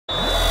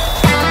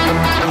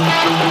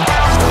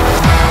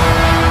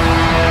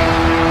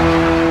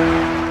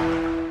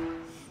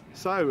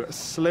So,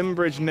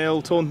 Slimbridge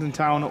 0, Taunton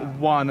Town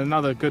 1.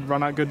 Another good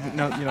run out,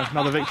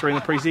 another victory in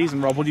the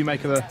pre-season. Rob, what do you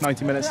make of the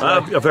 90 minutes?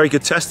 A very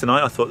good test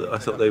tonight. I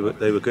thought they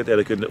were good. They had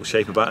a good little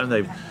shape about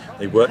them.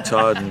 They worked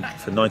hard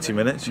for 90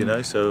 minutes,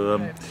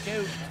 So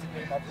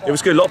it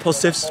was good. A lot of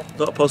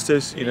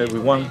positives. We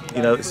won.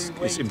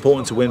 It's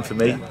important to win for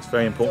me. It's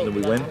very important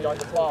that we win,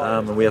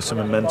 and we have some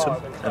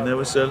momentum. And there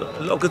was a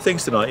lot of good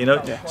things tonight.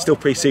 Still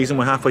pre-season.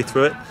 We're halfway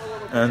through it.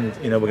 And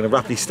we're going to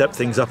rapidly step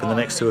things up in the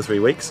next 2 or 3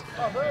 weeks.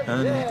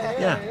 And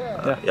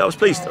I was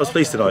pleased. I was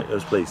pleased tonight. I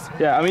was pleased.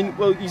 Yeah, I mean,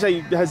 well, you say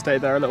you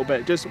hesitated there a little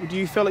bit. Just, do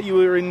you feel like you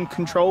were in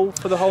control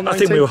for the whole 90? I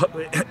think we were.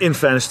 In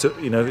fairness to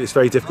it's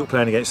very difficult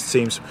playing against the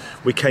teams.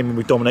 We came and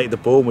we dominated the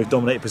ball. And we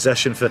dominated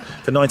possession for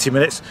 90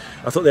 minutes.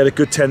 I thought they had a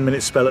good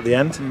 10-minute spell at the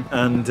end,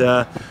 and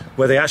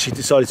where they actually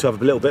decided to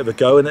have a little bit of a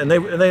go, and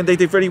they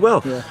did really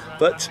well. Yeah.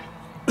 But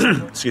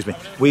excuse me,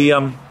 we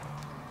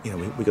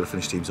got to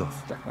finish teams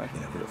off. Definitely.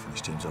 We've got to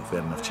finish teams off. We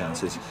had enough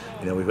chances.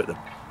 We've hit the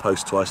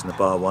post twice and the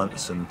bar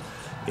once, and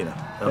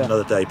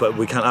another day. But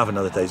we can't have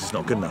another day. It's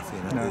not good enough.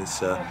 No.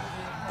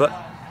 But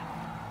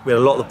we had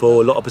a lot of the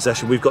ball, a lot of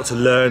possession. We've got to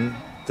learn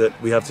that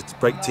we have to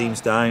break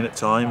teams down at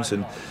times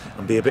and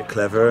be a bit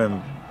clever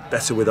and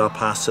better with our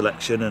pass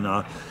selection and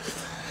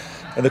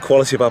the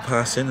quality of our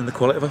passing and the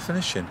quality of our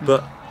finishing.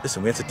 But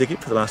listen, we had to dig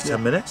it for the last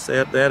 10 minutes. They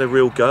had a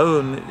real go,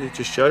 and it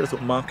just showed. I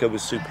thought Marco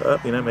was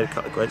superb. Made a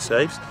couple of great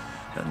saves.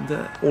 And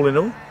all in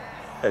all,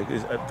 it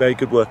was a very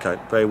good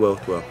workout, very well.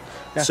 Yeah.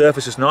 The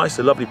surface is nice,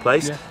 a lovely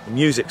place, the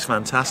music's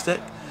fantastic.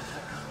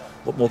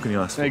 What more can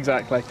you ask for?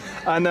 Exactly.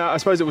 And I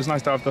suppose it was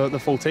nice to have the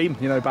full team,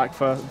 back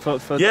for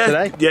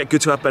today. Yeah,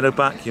 good to have Benno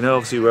back.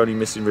 Obviously we're only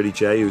missing really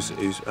Jay, who's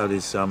had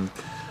his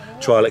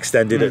trial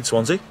extended at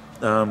Swansea.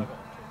 We're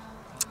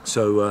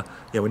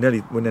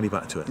nearly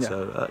back to it. Yeah.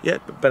 So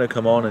Benno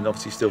come on, and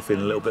obviously still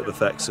feeling a little bit of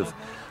effects of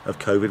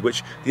COVID,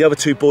 which the other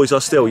two boys are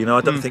still.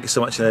 I don't think it's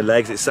so much in their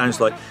legs. It sounds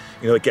like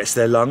it gets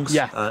their lungs.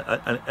 Yeah.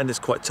 And it's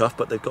quite tough,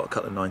 but they've got a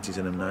couple of 90s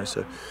in them now,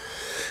 so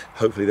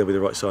hopefully they'll be the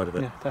right side of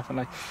it. Yeah,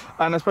 definitely.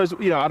 And I suppose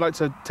I'd like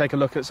to take a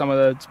look at some of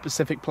the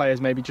specific players,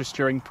 maybe just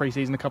during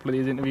pre-season, a couple of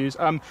these interviews.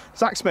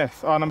 Zach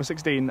Smith, our number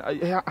 16.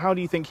 How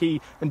do you think do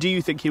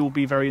you think he will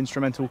be very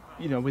instrumental?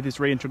 With his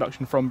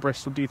reintroduction from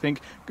Bristol. Do you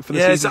think for the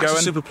season Zach's going?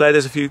 A super player.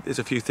 There's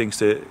a few things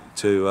to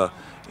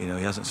he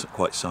hasn't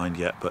quite signed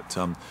yet, but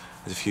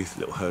there's a few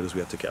little hurdles we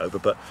have to get over.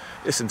 But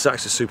listen,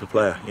 Zach's a super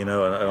player, and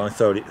I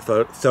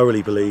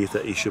thoroughly believe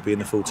that he should be in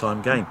the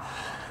full-time game.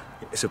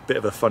 It's a bit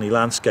of a funny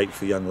landscape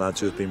for young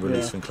lads who have been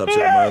released from clubs at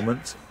the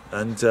moment,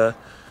 and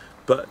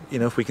but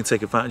if we can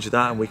take advantage of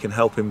that and we can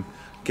help him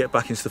get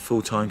back into the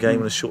full-time game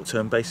on a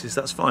short-term basis,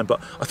 that's fine.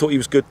 But I thought he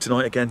was good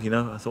tonight again.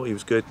 I thought he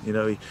was good.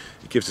 He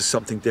gives us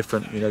something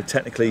different.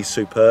 Technically he's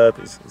superb.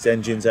 His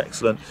engine's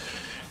excellent.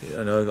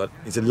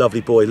 He's a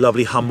lovely boy,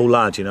 lovely, humble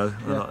lad, and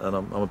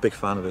I'm a big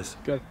fan of his.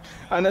 Good.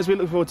 And as we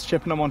look forward to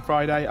Chippenham on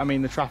Friday, I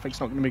mean, the traffic's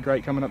not going to be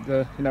great coming up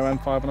the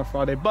M5 on a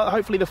Friday, but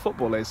hopefully the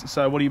football is.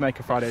 So what do you make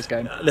of Friday's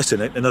game? Listen,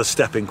 another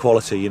step in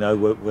quality.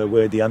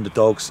 We're the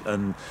underdogs,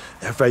 and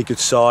they're a very good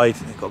side.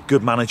 They've got a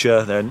good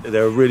manager.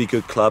 They're a really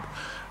good club.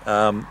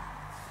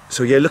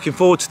 So looking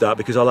forward to that,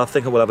 because I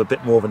think I will have a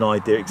bit more of an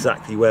idea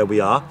exactly where we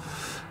are.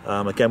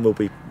 Again, we'll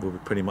be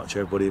pretty much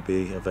everybody will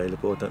be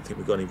available. I don't think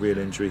we've got any real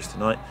injuries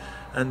tonight,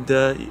 and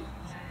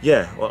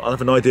I'll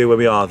have an idea where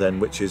we are then,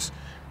 which is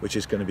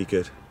going to be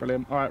good.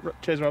 Brilliant. All right,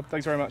 cheers, Rob.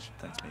 Thanks very much.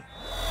 Thanks, mate.